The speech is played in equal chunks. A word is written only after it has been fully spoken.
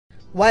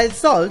While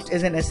salt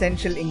is an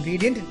essential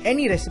ingredient in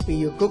any recipe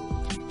you cook,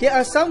 there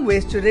are some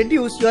ways to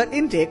reduce your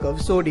intake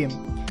of sodium.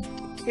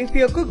 If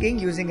you are cooking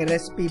using a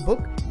recipe book,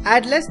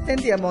 add less than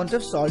the amount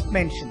of salt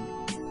mentioned.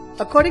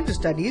 According to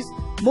studies,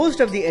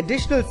 most of the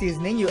additional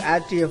seasoning you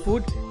add to your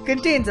food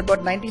contains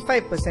about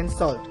 95%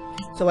 salt.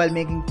 So while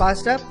making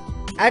pasta,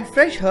 add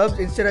fresh herbs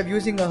instead of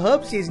using a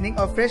herb seasoning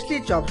or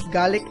freshly chopped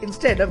garlic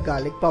instead of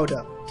garlic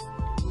powder.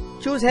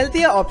 Choose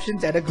healthier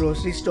options at a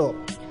grocery store.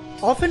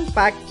 Often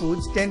packed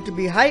foods tend to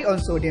be high on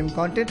sodium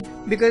content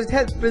because it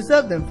helps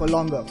preserve them for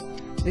longer.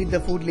 Read the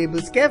food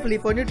labels carefully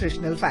for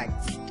nutritional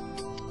facts.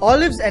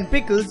 Olives and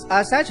pickles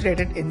are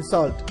saturated in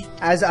salt,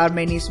 as are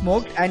many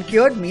smoked and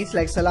cured meats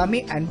like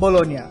salami and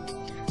bologna.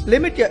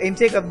 Limit your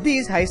intake of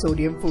these high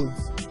sodium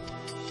foods.